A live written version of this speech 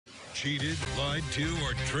cheated, lied to,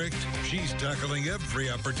 or tricked? She's tackling every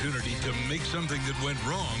opportunity to make something that went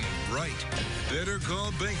wrong right. Better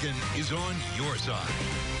Call Behnken is on your side.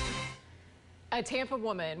 A Tampa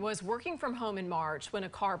woman was working from home in March when a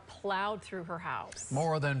car plowed through her house.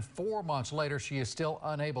 More than 4 months later, she is still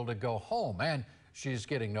unable to go home, and she's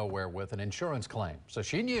getting nowhere with an insurance claim. So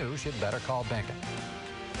she knew she'd better call Behnken.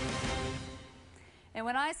 And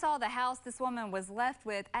when I saw the house this woman was left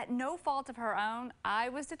with at no fault of her own, I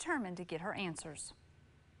was determined to get her answers.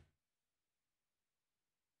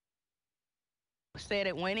 Said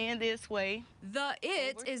it went in this way.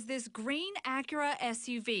 It is this green Acura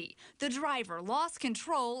SUV. The driver lost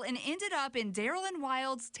control and ended up in Darylyn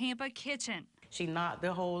Wild's Tampa kitchen. She knocked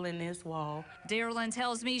the hole in this wall. Darylyn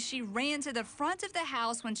tells me she ran to the front of the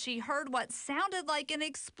house when she heard what sounded like an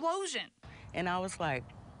explosion. And I was like,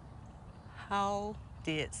 how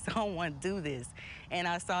did someone do this? And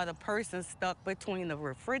I saw the person stuck between the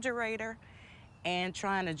refrigerator and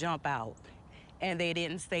trying to jump out. And they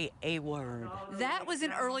didn't say a word. That was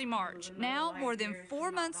in early March. Now, more than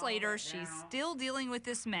 4 months later, she's still dealing with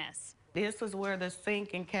this mess. This was where the sink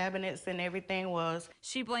and cabinets and everything was.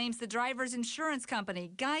 She blames the driver's insurance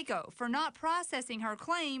company, Geico, for not processing her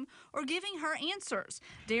claim or giving her answers.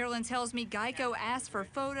 Darylyn tells me Geico asked for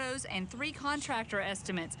photos and 3 contractor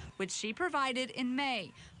estimates, which she provided in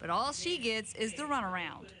May. But all she gets is the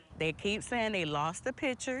runaround. They keep saying they lost the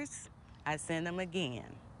pictures. I send them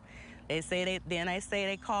again. They say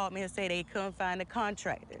they called me and say they couldn't find the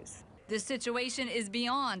contractors. This situation is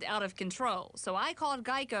beyond out of control, so I called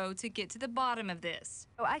Geico to get to the bottom of this.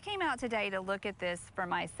 I came out today to look at this for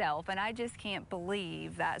myself, and I just can't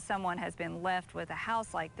believe that someone has been left with a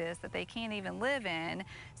house like this that they can't even live in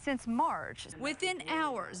since March. Within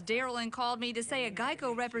hours, Darylyn called me to say a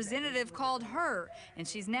Geico representative called her, and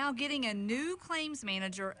she's now getting a new claims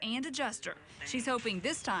manager and adjuster. She's hoping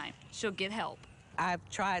this time she'll get help. I've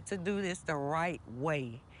tried to do this the right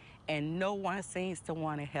way, and no one seems to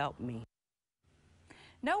want to help me.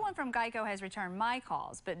 No one from Geico has returned my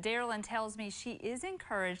calls, but Darylyn tells me she is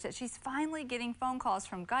encouraged that she's finally getting phone calls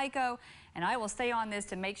from Geico, and I will stay on this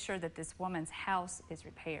to make sure that this woman's house is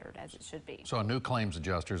repaired as it should be. So a new claims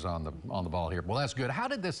adjuster's on the ball here. Well, that's good. How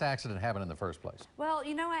did this accident happen in the first place? Well,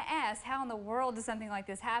 you know, I asked, how in the world does something like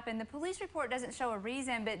this happen? The police report doesn't show a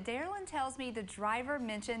reason, but Darylyn tells me the driver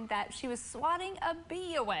mentioned that she was swatting a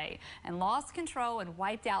bee away and lost control and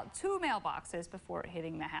wiped out 2 mailboxes before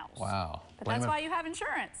hitting the house. Wow. But that's why you have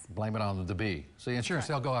insurance. Blame it on the bee. See, insurance,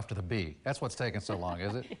 they'll go after the bee. That's what's taking so long,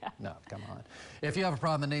 is it? Yeah. No, come on. If you have a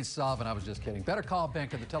problem that needs solving, I was just kidding. Better call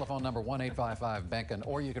Behnken. The telephone number 1-855-BEHNKEN,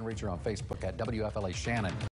 or you can reach her on Facebook at WFLA Shannon.